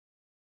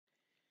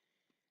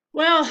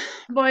Well,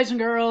 boys and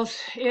girls,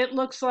 it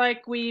looks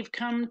like we've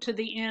come to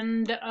the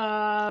end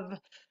of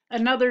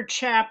another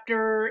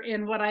chapter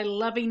in what I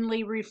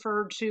lovingly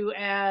refer to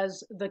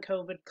as the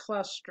COVID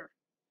cluster.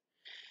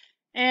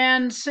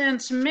 And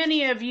since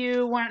many of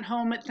you went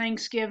home at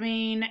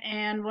Thanksgiving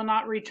and will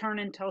not return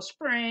until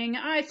spring,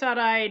 I thought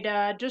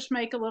I'd just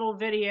make a little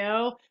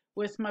video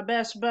with my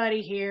best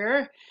buddy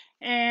here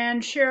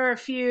and share a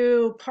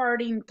few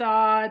parting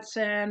thoughts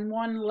and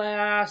one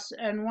last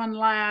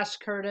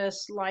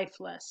Curtis life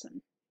lesson.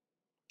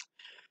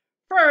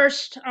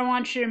 First, I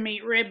want you to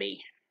meet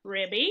Ribby.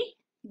 Ribby,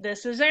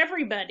 this is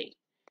everybody.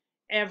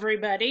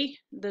 Everybody,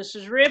 this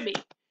is Ribby.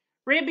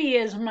 Ribby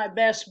is my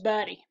best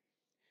buddy.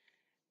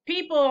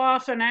 People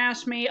often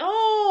ask me,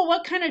 oh,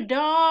 what kind of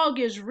dog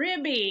is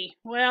Ribby?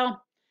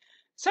 Well,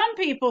 some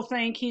people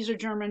think he's a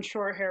German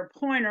Shorthair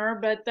Pointer,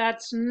 but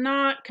that's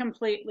not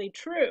completely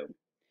true.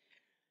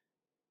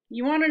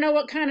 You want to know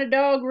what kind of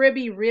dog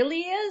Ribby really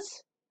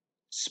is?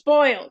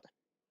 Spoiled.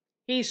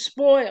 He's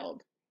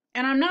spoiled.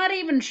 And I'm not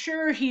even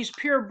sure he's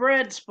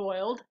purebred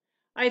spoiled.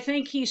 I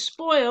think he's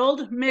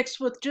spoiled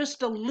mixed with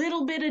just a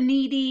little bit of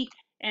needy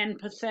and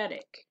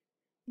pathetic.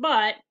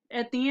 But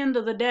at the end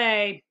of the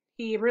day,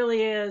 he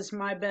really is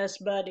my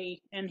best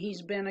buddy, and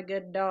he's been a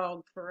good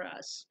dog for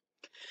us.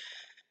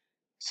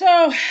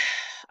 So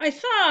I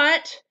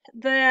thought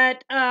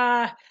that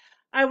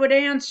I would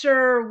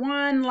answer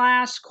one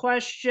last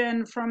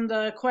question from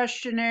the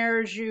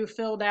questionnaires you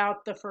filled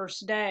out the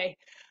first day.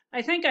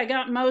 I think I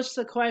got most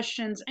of the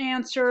questions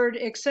answered,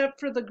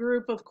 except for the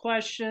group of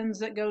questions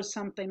that go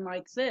something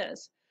like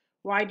this.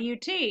 Why do you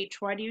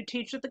teach? Why do you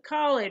teach at the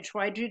college?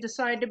 Why did you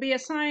decide to be a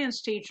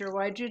science teacher?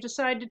 Why did you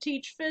decide to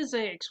teach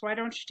physics? Why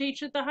don't you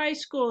teach at the high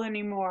school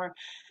anymore?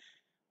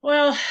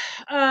 Well,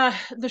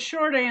 the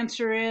short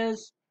answer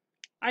is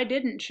I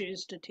didn't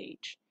choose to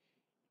teach.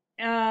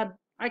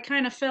 I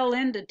kind of fell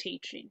into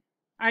teaching.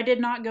 I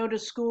did not go to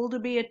school to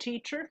be a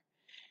teacher.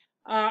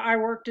 I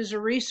worked as a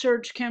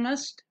research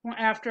chemist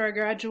after I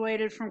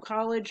graduated from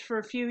college for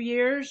a few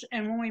years,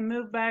 and when we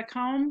moved back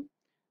home,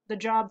 the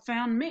job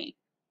found me.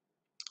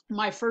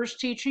 My first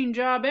teaching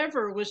job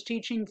ever was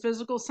teaching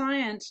physical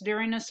science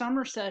during a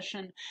summer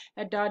session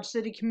at Dodge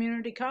City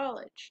Community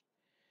College.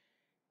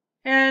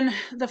 And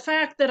the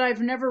fact that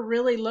I've never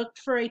really looked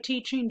for a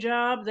teaching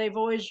job, they've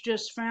always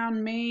just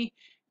found me,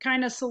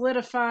 kind of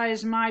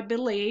solidifies my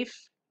belief.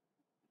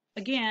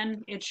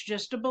 Again, it's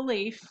just a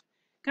belief.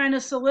 Kind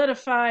of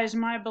solidifies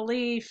my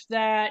belief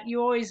that you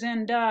always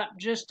end up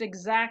just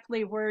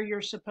exactly where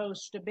you're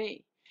supposed to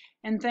be.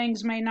 And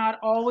things may not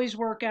always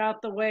work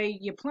out the way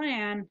you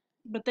plan,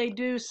 but they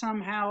do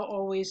somehow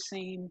always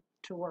seem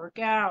to work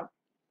out.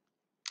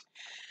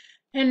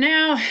 And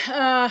now,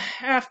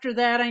 after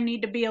that, I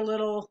need to be a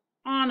little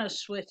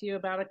honest with you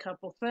about a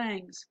couple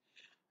things.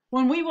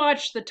 When we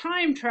watched the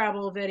time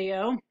travel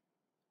video,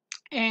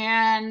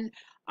 and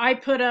I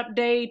put up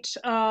dates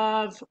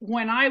of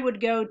when I would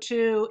go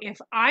to, if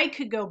I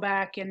could go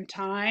back in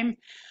time,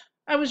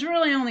 I was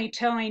really only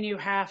telling you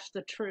half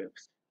the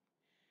truth.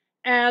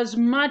 As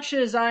much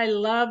as I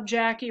love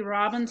Jackie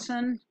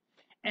Robinson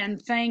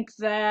and think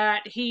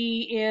that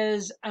he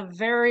is a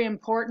very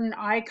important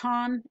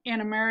icon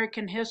in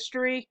American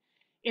history,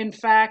 in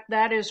fact,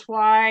 that is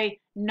why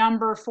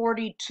number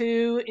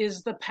 42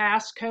 is the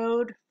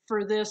passcode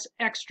for this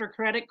extra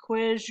credit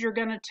quiz you're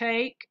going to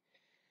take.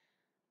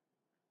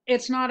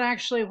 It's not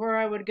actually where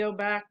I would go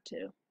back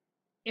to.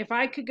 If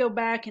I could go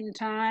back in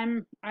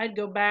time, I'd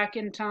go back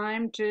in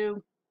time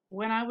to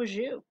when I was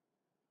you,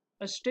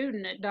 a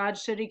student at Dodge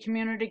City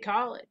Community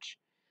College,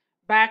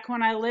 back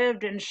when I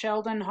lived in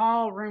Sheldon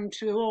Hall, room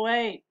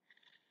 208,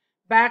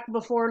 back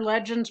before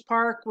Legends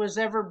Park was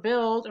ever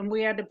built and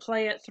we had to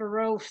play at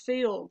Thoreau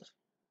Field.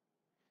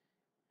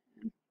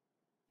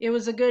 It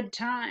was a good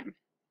time.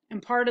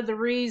 And part of the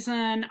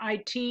reason I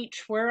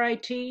teach where I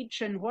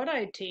teach and what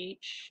I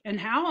teach and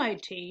how I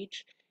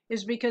teach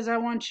is because I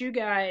want you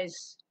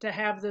guys to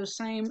have those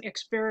same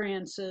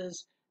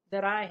experiences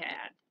that I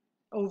had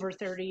over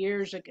 30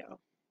 years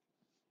ago.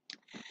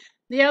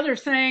 The other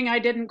thing I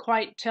didn't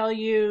quite tell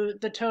you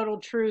the total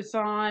truth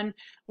on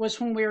was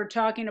when we were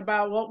talking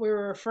about what we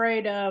were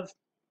afraid of.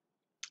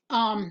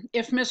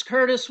 If Miss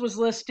Curtis was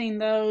listing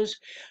those,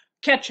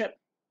 ketchup.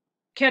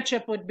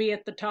 Ketchup would be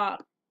at the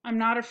top. I'm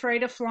not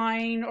afraid of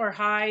flying or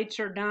heights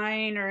or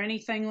dying or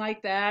anything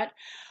like that.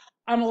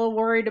 I'm a little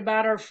worried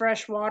about our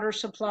fresh water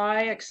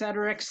supply,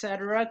 etc.,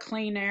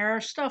 clean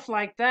air, stuff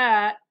like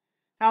that.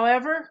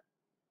 However,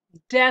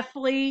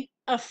 deathly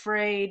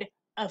afraid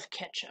of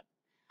ketchup.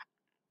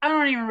 I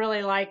don't even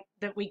really like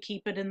that we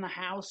keep it in the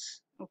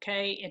house.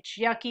 Okay, it's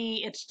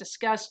yucky, it's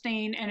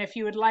disgusting, and if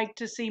you would like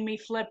to see me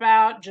flip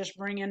out, just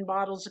bring in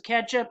bottles of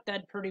ketchup.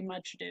 That'd pretty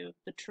much do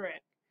the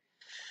trick.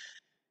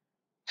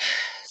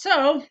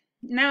 So,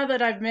 now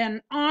that I've been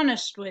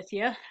honest with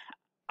you,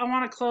 I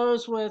want to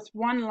close with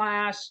one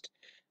last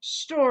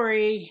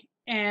story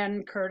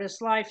and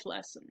Curtis life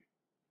lesson.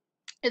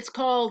 It's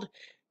called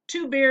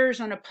Two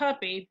Beers and a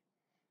Puppy,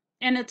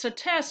 and it's a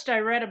test I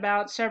read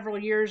about several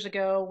years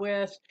ago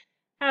with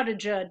how to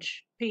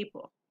judge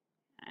people.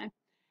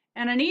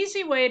 And an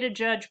easy way to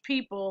judge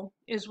people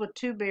is with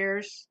 2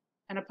 beers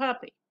and a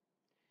puppy.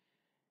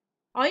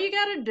 All you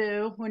got to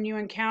do when you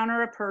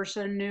encounter a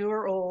person, new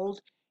or old,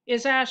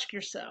 is ask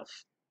yourself,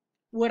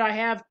 would I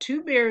have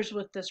 2 beers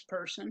with this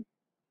person?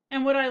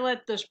 And would I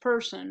let this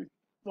person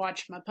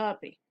watch my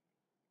puppy?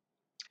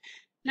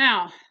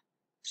 Now,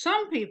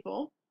 some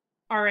people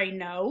are a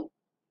no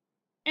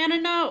and a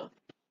no.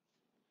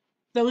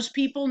 Those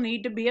people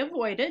need to be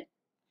avoided.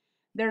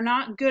 They're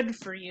not good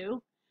for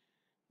you.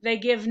 They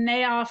give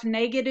off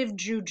negative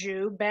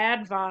juju,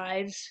 bad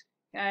vibes,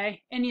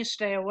 okay? And you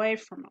stay away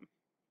from them.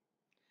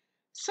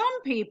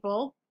 Some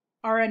people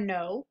are a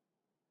no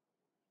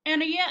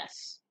and a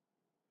yes.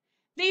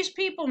 These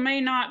people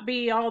may not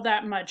be all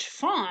that much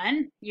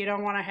fun. You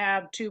don't want to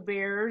have 2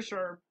 beers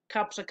or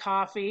cups of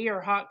coffee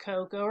or hot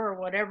cocoa or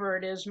whatever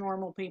it is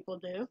normal people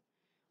do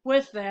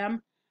with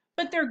them,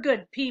 but they're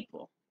good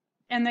people,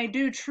 and they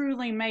do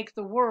truly make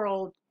the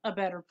world a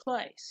better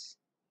place.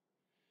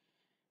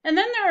 And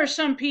then there are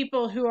some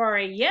people who are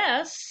a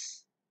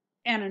yes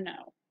and a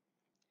no.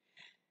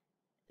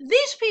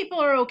 These people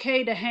are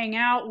okay to hang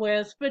out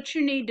with, but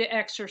you need to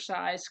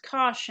exercise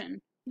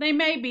caution. They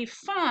may be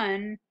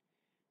fun,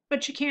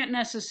 but you can't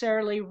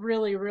necessarily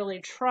really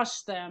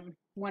trust them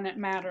when it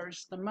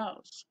matters the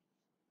most.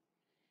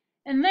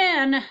 And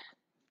then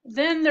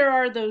there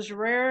are those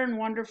rare and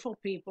wonderful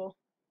people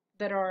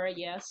that are a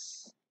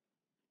yes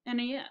and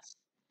a yes.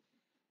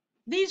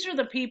 These are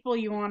the people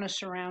you want to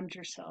surround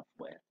yourself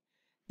with.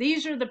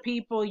 These are the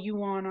people you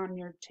want on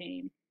your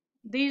team.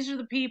 These are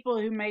the people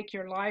who make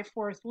your life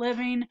worth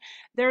living.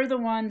 They're the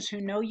ones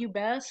who know you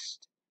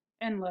best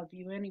and love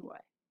you anyway.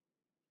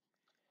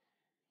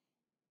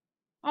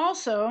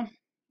 Also,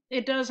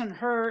 it doesn't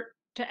hurt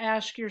to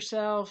ask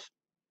yourself,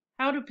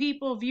 how do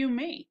people view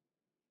me?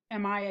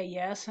 Am I a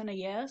yes and a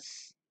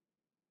yes?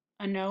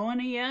 A no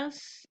and a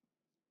yes?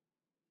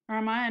 Or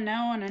am I a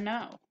no and a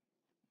no?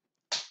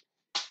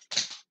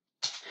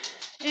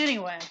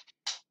 Anyway,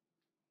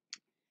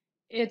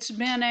 it's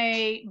been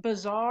a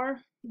bizarre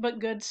but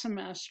good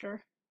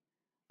semester.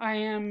 I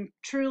am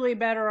truly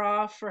better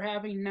off for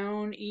having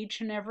known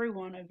each and every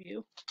one of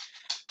you.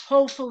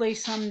 Hopefully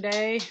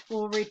someday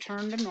we'll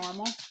return to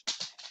normal.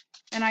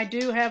 And I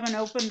do have an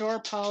open door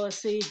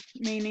policy,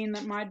 meaning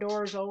that my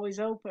door is always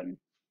open.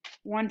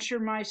 Once you're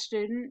my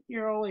student,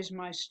 you're always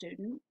my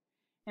student.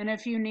 And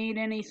if you need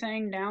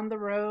anything down the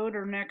road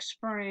or next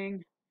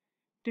spring,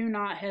 do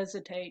not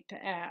hesitate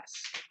to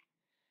ask.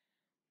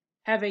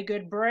 Have a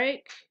good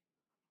break.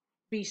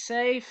 Be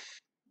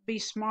safe, be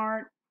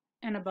smart,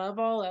 and above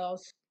all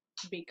else,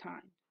 be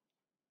kind.